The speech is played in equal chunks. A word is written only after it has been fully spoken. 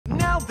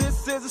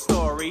is a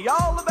story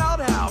all about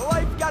how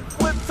life got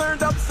flipped,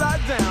 turned upside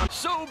down.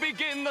 So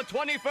begin the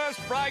 21st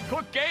Fry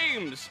Cook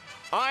Games.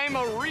 I'm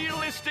a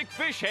realistic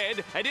fish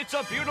head, and it's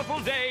a beautiful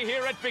day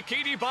here at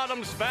Bikini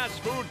Bottom's Fast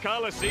Food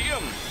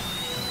Coliseum.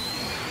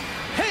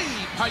 Hey,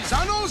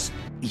 paisanos!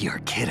 You're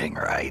kidding,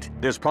 right?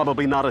 There's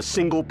probably not a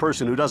single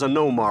person who doesn't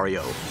know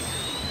Mario.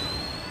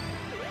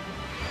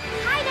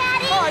 Hi,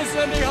 Daddy! Hi,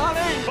 Cindy,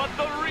 honey! But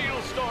the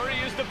real story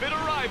is the bitter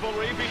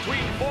rivalry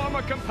between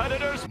former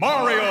competitors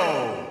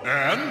Mario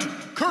and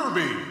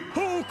Kirby.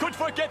 Who could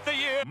forget the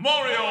year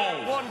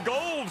Mario won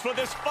gold for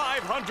this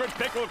 500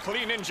 pickle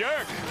clean and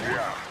jerk?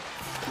 Yeah.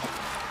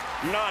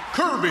 Not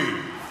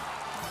Kirby.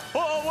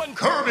 Oh, when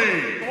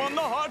Kirby won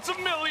the hearts of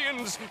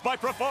millions by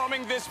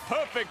performing this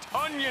perfect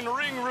onion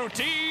ring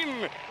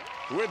routine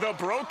with a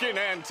broken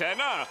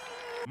antenna.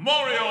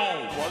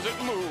 Mario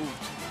Wasn't moved.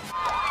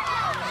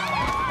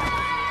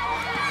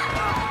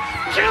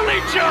 Kill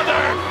each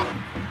other!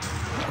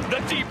 The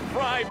deep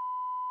fried.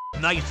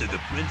 Nice of the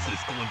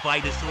princess to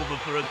invite us over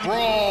for a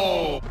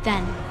brawl.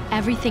 Then,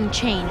 everything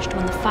changed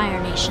when the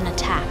Fire Nation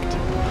attacked.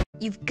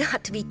 You've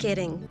got to be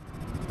kidding.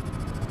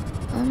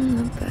 I'm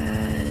the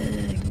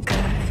bad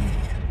guy.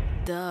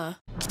 Duh.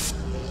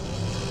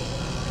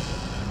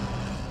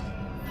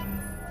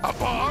 A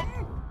bomb?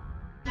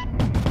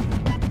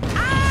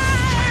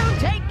 I'll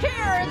take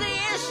care of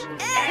this!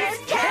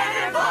 It's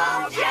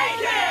Cannonball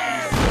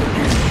Jenkins!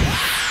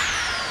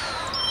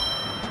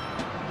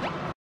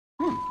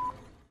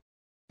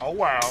 Oh,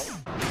 wow.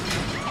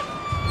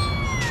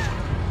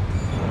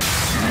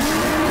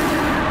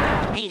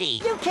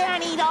 You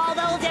can't eat all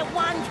those at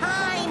one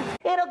time!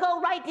 It'll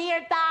go right to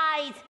your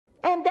thighs,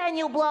 and then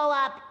you'll blow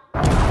up.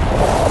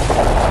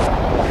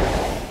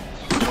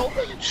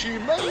 She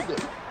made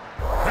it.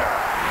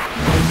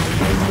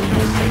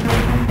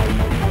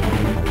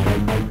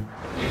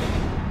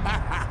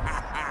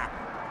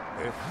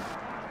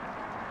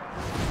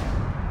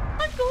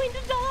 I'm going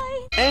to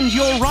die! And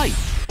you're right.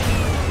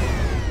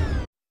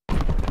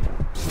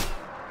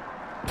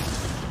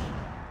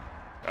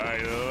 I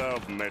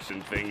love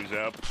messing things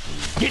up.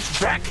 Get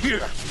back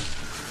here.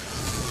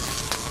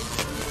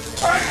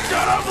 I'm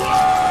gonna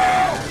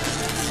blow!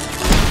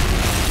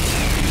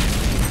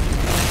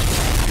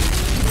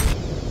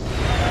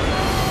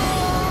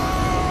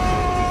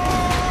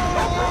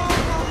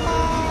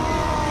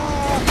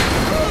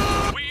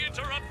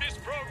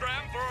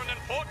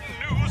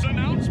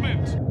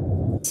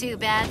 Too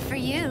bad for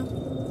you.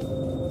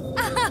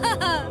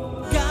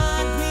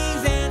 God,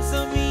 please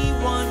answer me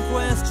one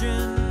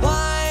question.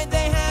 Why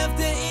they have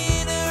to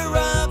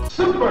interrupt?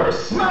 Super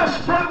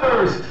Smash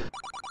Bros!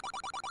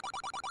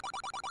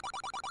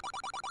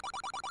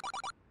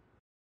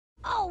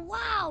 Oh,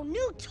 wow,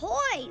 new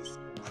toys.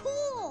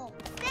 Cool.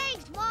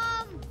 Thanks,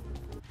 Mom.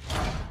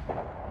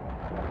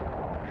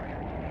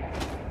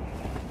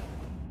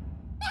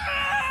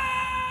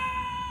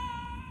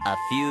 A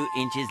few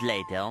inches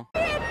later.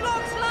 It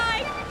looks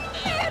like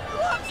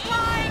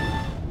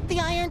the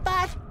Iron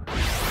Bot.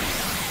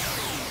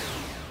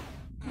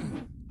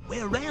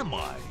 Where am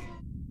I?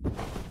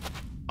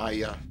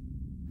 I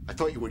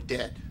thought you were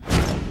dead.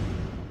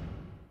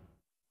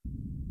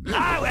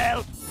 Ah,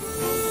 well.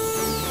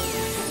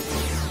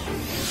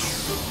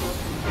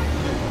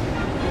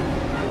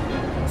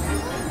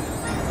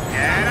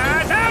 Get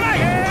us out of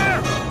here!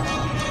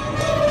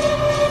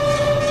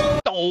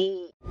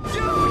 Oh.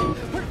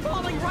 Dude, we're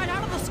falling right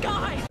out of the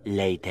sky.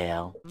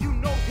 Later. You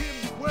know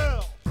him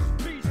well.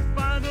 He's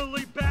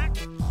finally back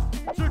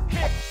to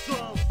kick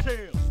some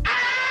tail.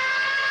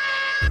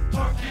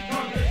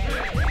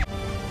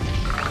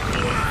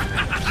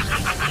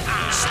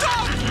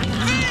 Stop!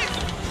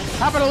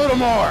 Have it a little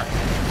more.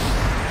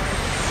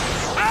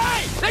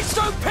 Hey! Let's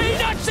throw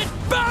peanuts at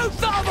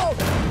both of them!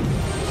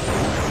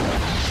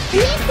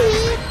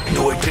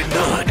 No, it did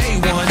not.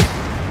 A1.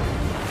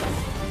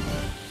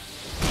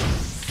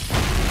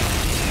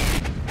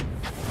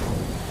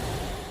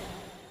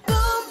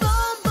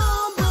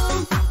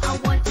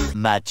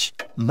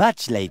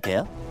 Much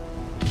later.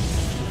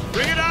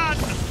 Bring it on!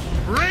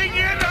 Bring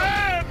it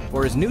on!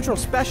 For his neutral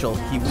special,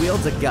 he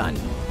wields a gun.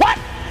 What?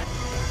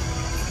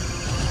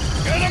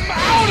 Get him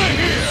out of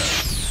here!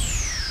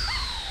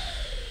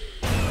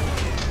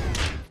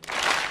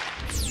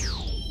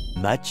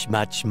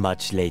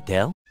 Much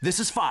later. This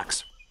is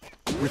Fox.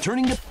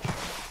 Returning to...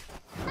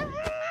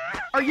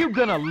 Are you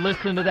gonna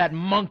listen to that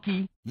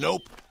monkey?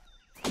 Nope.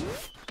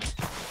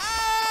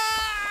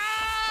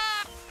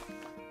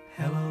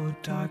 Hello,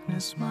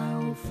 darkness, my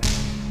old friend.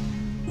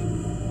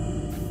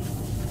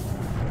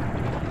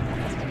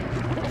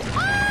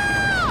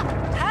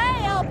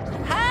 Help!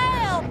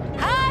 Help!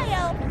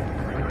 Help!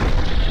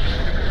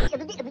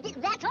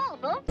 That's all,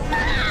 folks.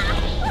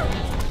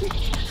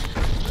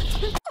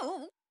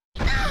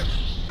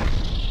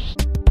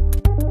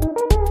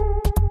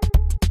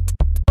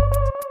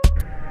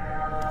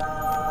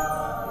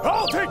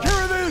 I'll take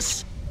care of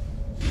this!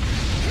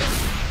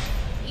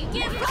 You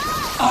get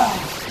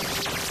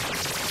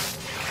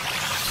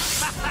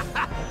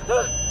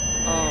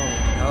Oh,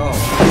 no.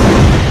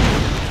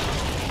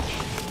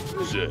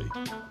 Say,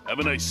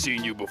 haven't I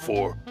seen you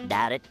before?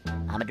 Doubt it.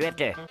 I'm a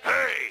drifter.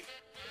 Hey!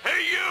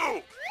 Hey,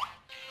 you!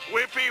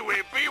 Whippy,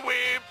 whippy,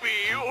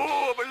 whippy!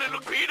 Oh, I'm a little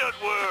peanut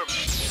worm!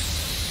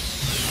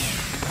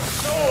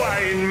 Oh,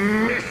 I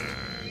missed!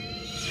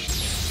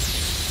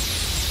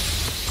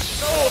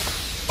 Oh,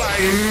 I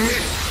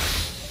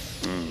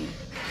missed!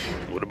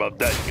 What about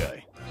that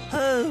guy?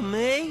 Oh,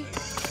 me?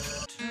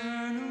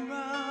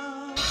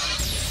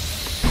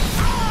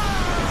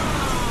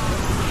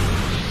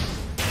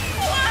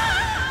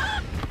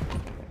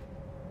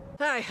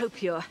 I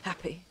hope you're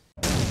happy.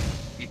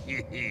 I'm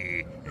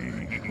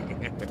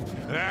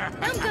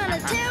gonna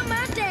tell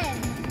my dad.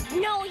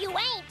 No, you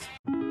ain't.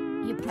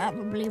 You're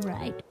probably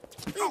right.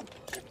 Oh,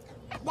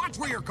 watch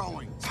where you're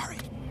going. Sorry.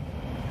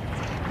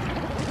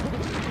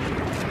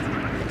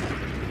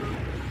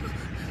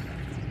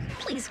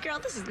 Please, girl,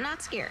 this is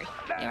not scary.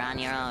 You're on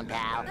your own,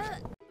 pal.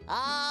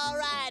 All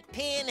right,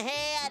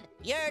 Pinhead,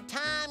 your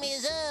time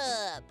is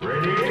up.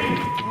 Ready?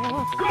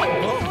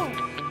 Go!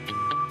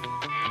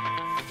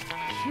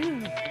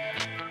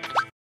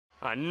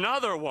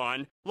 Another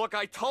one? Look,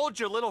 I told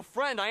your little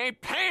friend I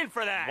ain't paying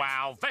for that.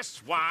 Well,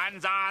 this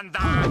one's on the...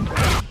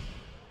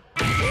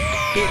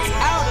 It's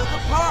out of the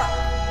park!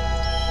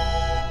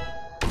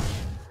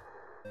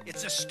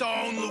 It's a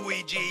stone,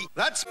 Luigi.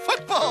 That's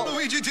football,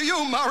 Luigi, to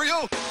you,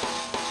 Mario.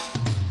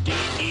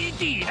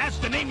 D-D-D, that's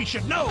the name you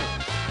should know.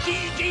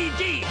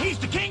 D-D-D, he's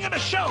the king of the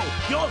show.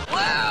 You're...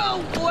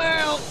 Well.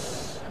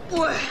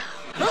 Look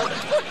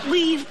what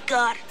we've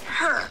got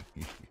her.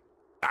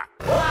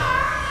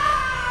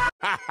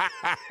 I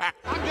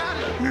got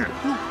it!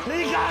 He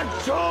got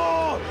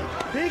two!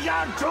 He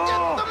got two!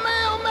 Get the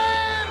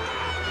mailman!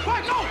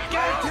 Go!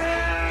 Get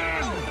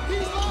him!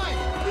 He's mine!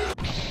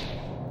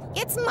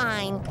 It's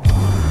mine.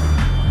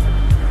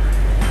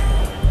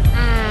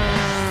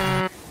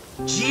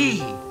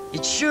 Gee,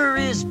 it sure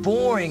is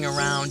boring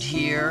around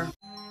here.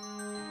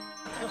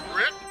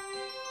 Rip,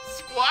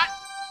 squat,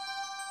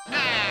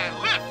 and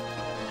lift.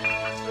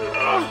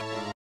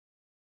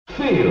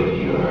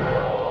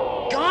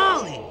 Failure.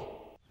 Golly!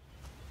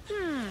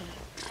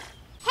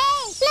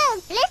 Hey,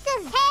 look,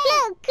 listen. Hey,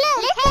 look,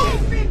 listen.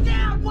 Keep me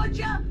down, would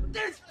ya?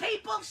 There's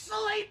people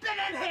sleeping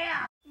in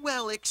here.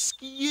 Well,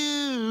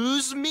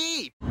 excuse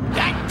me.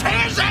 That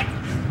tears it!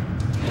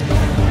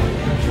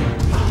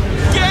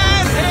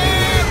 Get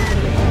him!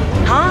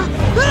 Huh?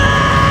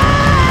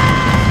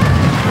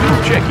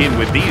 We'll check in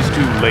with these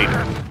two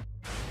later.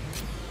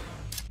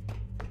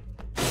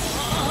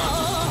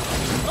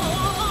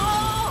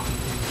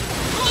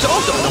 It's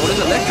also known as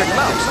electric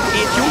mouse.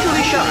 It's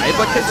usually shy,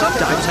 but can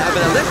sometimes have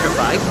an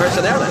electrifying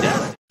personality.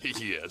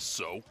 Yes,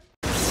 so?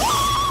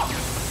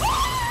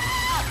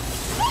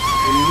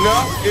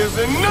 Enough is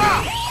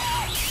enough!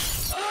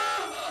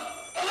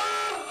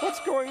 What's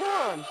going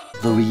on?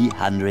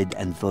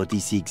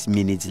 346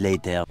 minutes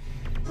later.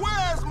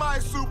 Where's my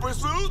super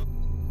suit?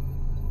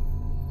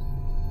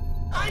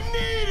 I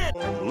need it!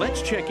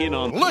 Let's check in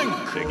on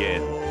Link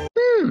again.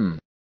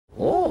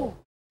 Oh,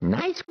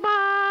 nice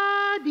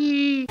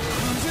body.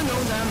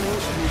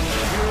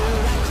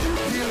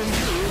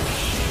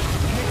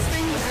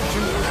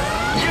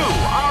 You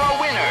are a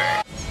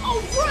winner.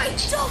 All right,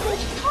 double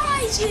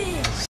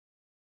prizes.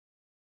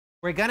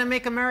 We're gonna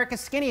make America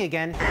skinny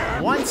again,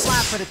 one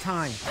slap at a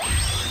time.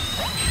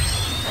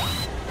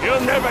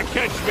 You'll never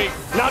catch me,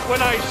 not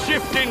when I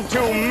shift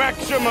into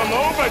maximum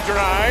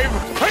overdrive.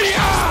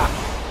 Hi-ya!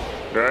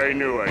 I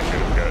knew I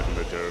should have gotten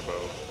the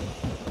turbo.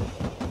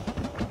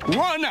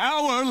 1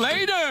 hour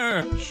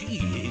later.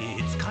 Gee,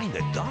 it's kinda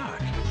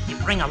dark. You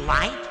bring a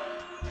light?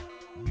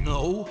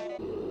 No.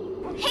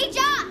 Hey,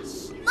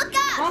 Josh, look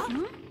up.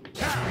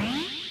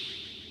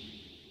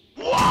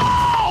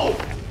 Wow!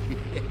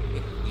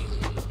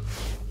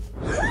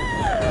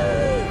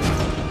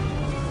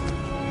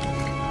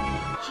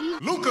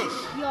 Lucas!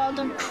 You all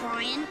done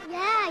crying?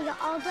 Yeah, you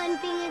all done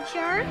being a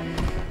jerk?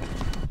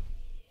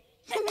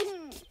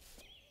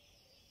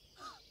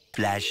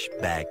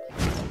 Flashback.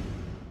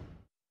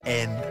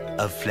 End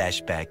of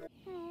flashback.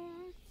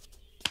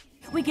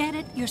 We get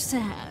it, you're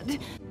sad.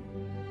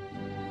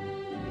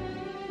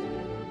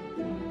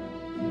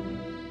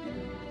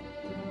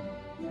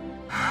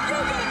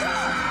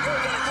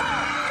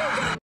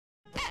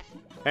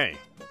 Hey,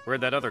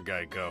 where'd that other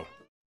guy go?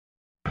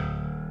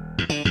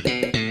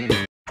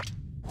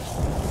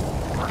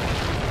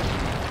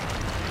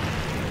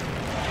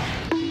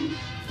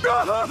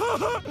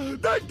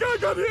 That guy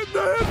got hit in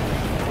the head!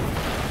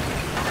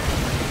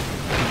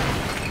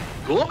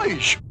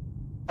 Gosh,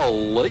 a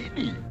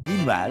lady.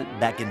 Meanwhile,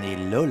 back in the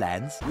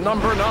lowlands.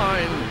 Number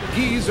 9,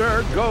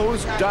 Geezer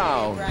goes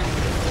down.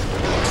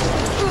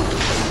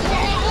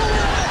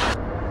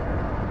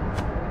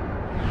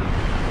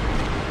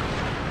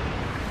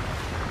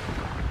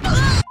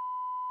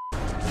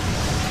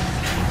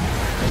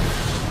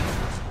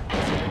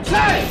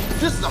 Hey!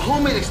 This is a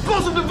homemade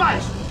explosive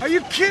device! Are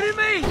you kidding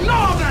me?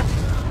 No, that's...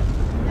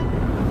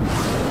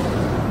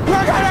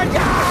 We're gonna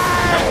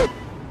die!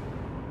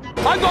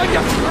 I'm going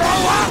to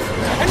throw up,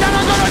 and then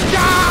I'm gonna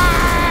die!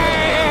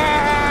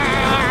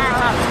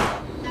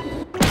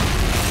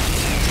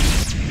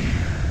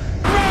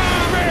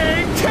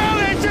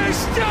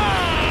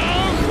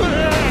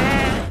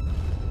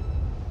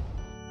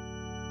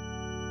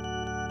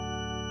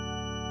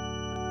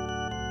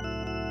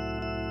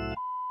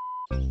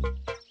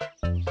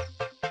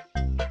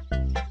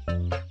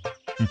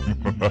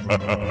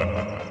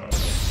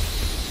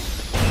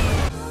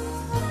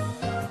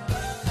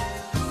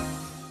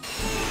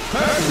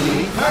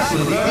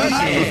 Personally,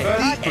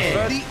 I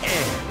prefer the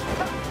end.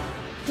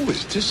 Who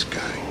is this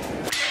guy?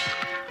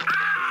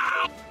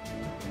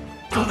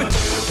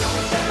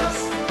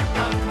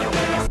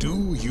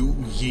 Do you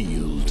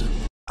yield?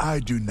 I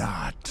do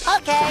not.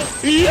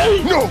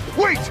 Okay. No,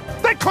 wait!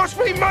 That cost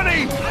me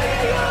money!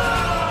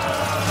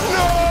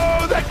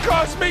 No, that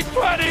cost me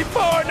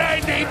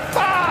 $24.95!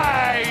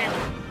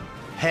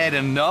 Had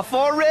enough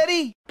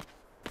already?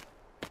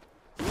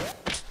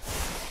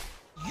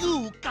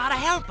 You gotta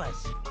help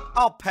us.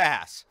 I'll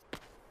pass.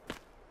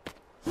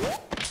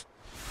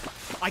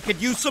 I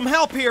could use some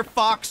help here,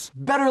 Fox.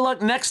 Better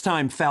luck next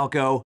time,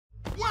 Falco.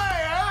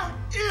 Where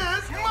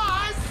is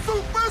my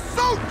super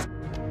suit?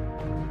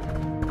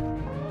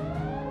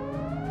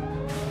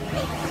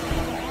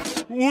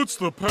 What's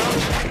the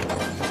pattern?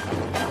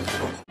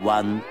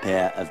 One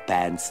pair of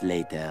pants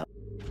later.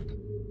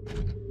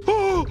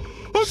 Oh,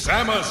 a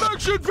Samus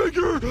action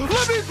figure!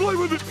 Let me play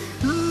with it!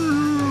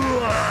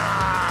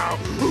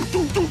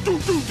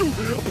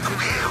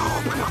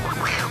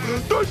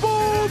 Dive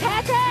bomb!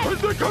 Catch it! And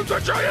there comes a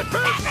giant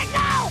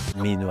fish!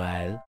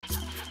 Meanwhile,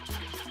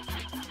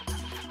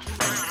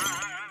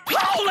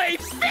 Holy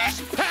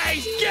fish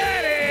paste!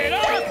 Get it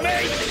off me!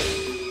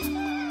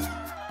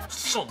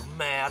 So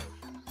mad.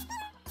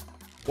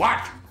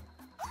 What?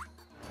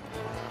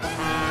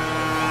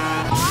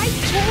 I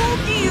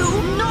told you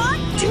not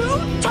to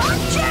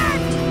touch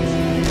it!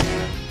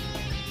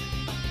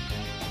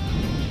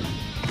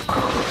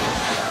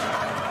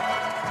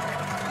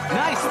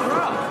 Nice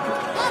throw.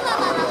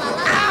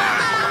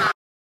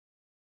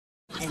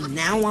 And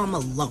now I'm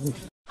alone.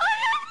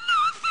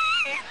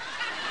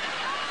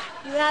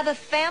 You have a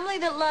family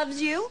that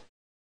loves you?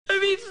 I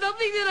mean,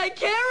 something that I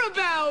care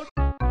about!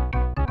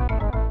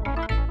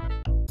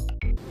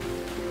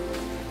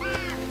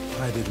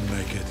 I didn't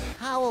make it.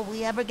 How will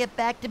we ever get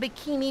back to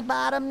Bikini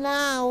Bottom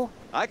now?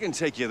 I can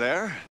take you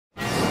there.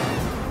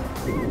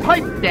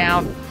 Pipe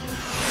down.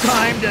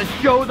 Time to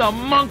show the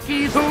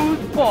monkeys who's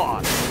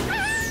boss.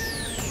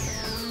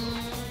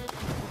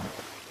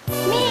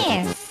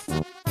 Miss.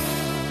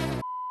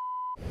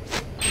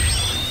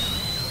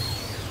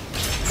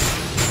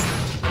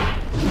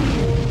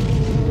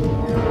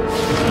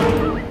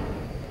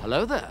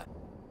 Hello there.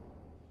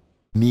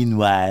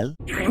 meanwhile,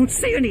 I don't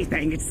see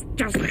anything. It's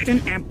just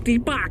an empty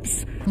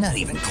box. Not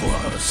even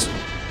close.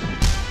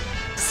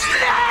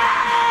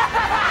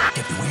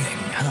 Get the wing,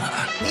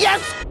 huh?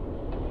 Yes!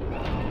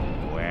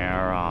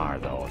 Where are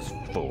those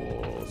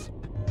fools?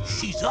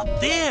 She's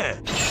up there.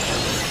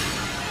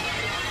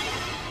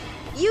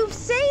 You've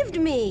saved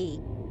me.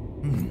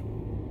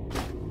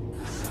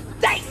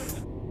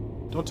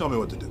 Don't tell me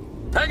what to do.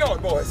 Hang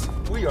on, boys.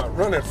 We are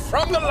running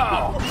from the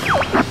law.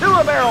 Do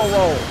a barrel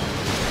roll.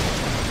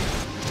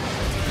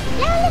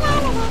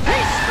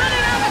 He's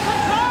spinning out of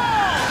control!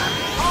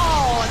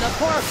 Oh, and the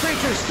poor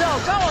creature's still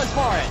going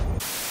for it.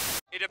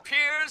 It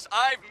appears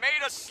I've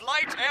made a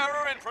slight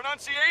error in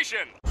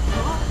pronunciation.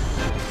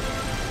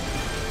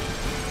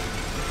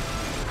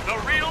 The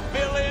real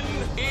villain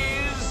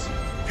is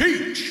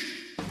Peach.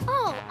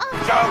 Oh,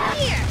 Go.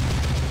 here.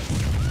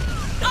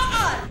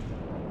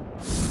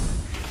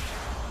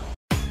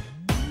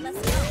 Let's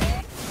go.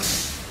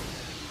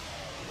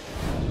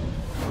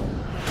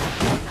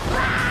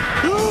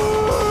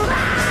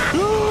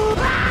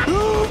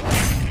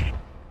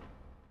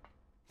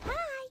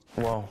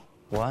 Whoa,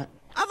 what?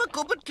 Have a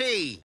cup of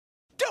tea.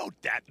 Don't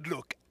that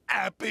look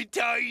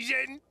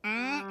appetizing?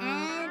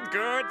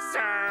 Good,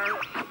 sir.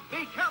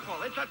 Be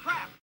careful, it's a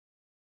trap.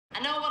 I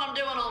know what I'm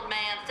doing, old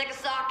man. Stick a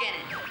sock in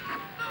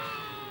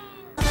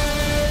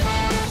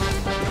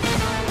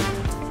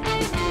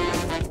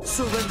it.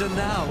 Surrender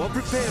now or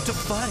prepare to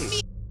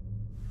fight.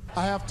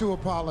 I have to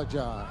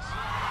apologize.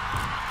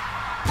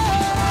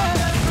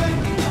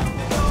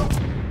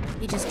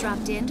 You just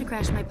dropped in to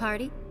crash my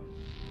party?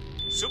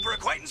 Super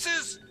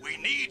acquaintances, we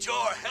need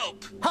your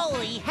help.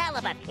 Holy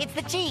halibut, it's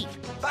the chief.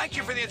 Thank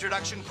you for the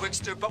introduction,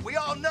 Quickster, but we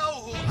all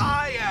know who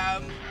I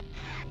am.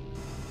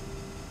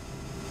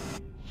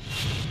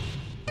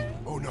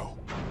 Oh no.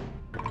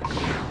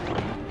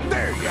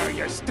 There you are,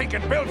 you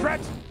stinking bilge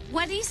rat!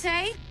 What did he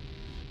say?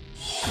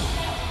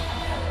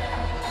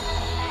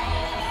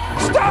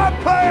 Stop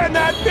playing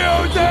that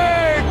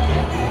music!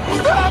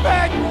 Stop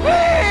it,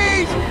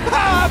 please!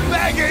 I'm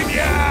begging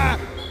ya!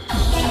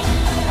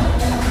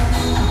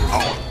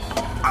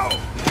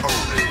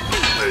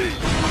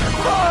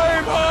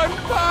 I'm on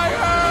fire!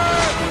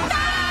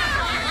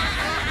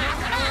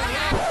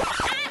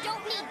 I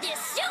don't need this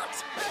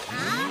suit.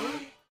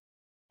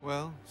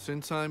 Well,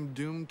 since I'm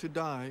doomed to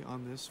die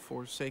on this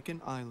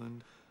forsaken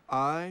island,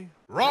 I,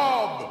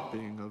 Rob!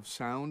 being of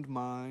sound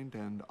mind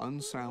and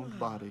unsound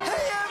body,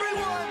 Hey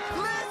everyone,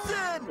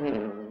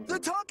 listen! The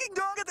talking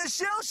dog at the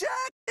Shell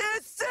Shack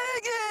is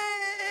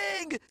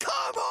singing!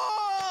 Come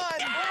on!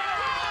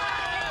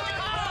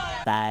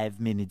 5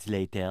 minutes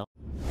later.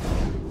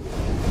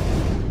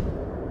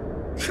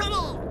 Come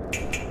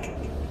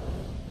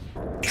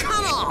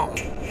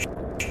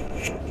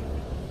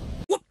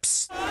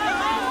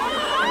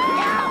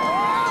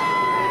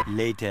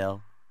later,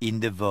 in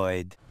the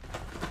void.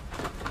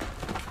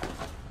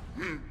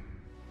 You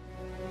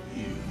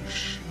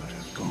should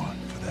have gone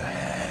for the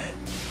head.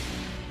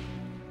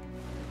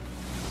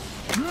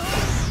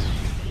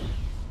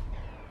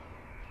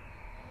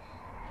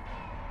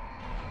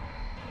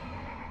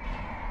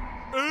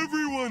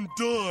 Everyone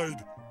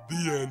died. The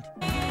end.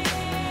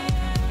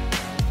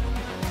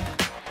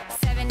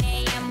 7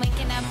 a.m.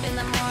 waking up in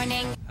the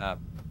morning.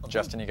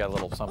 Justin, you got a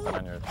little something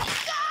on your...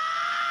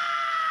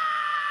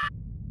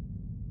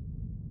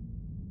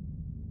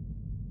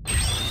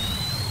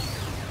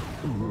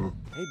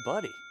 Hey,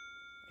 buddy.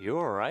 You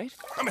all right?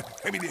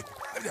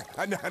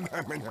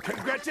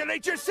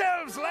 Congratulate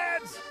yourselves,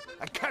 lads!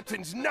 A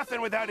captain's nothing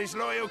without his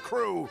loyal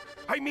crew.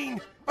 I mean,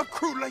 a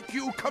crew like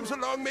you comes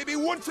along maybe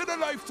once in a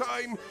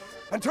lifetime.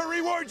 And to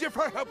reward you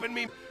for helping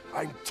me,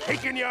 I'm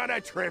taking you on a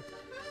trip.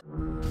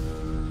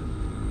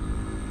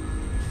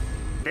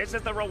 This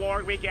is the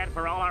reward we get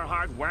for all our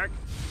hard work.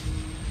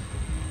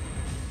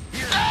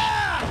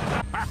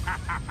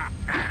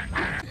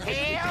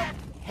 Help!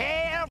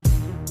 Help!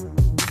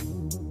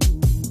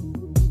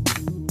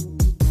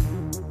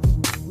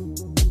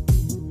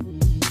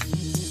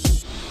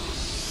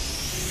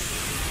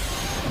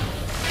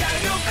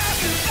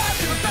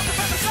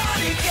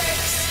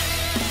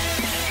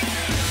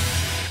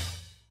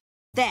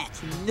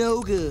 That's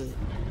no good.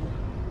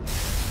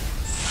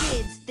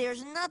 Kids,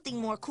 there's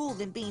nothing more cool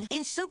than being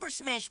in Super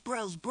Smash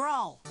Bros.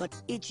 Brawl. But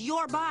it's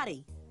your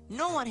body.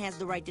 No one has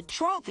the right to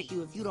trophy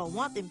you if you don't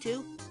want them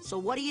to. So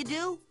what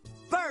do?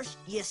 First,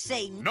 you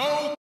say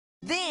no.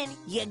 Then,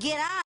 you get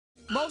out.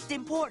 Most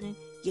important,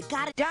 you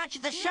gotta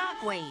dodge the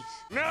shockwaves.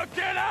 Now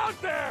get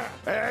out there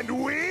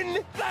and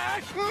win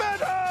that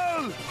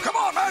medal! Come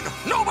on, man!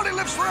 Nobody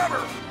lives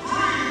forever! 3,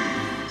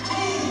 2,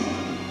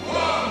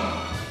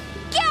 1.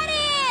 Get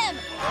him!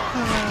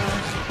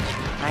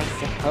 I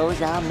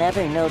suppose I'll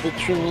never know the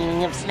true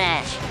meaning of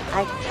Smash.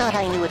 I thought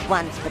I knew it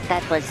once, but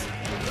that was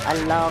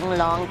a long,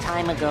 long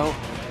time ago.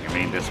 You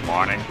mean this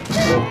morning?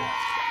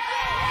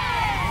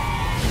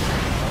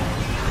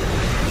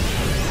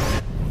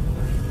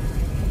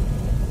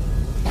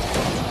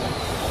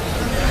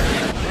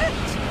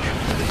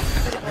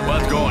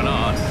 What's going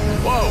on?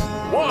 Whoa!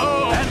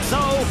 Whoa! And so,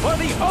 for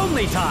the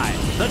only time,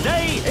 the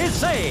day is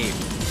saved.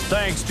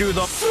 Thanks to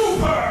the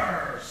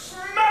Super Smash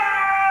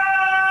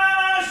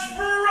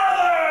Brothers!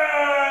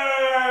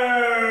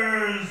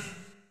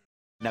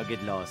 Now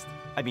get lost.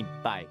 I mean,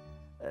 bye.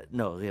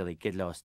 No, really, get lost.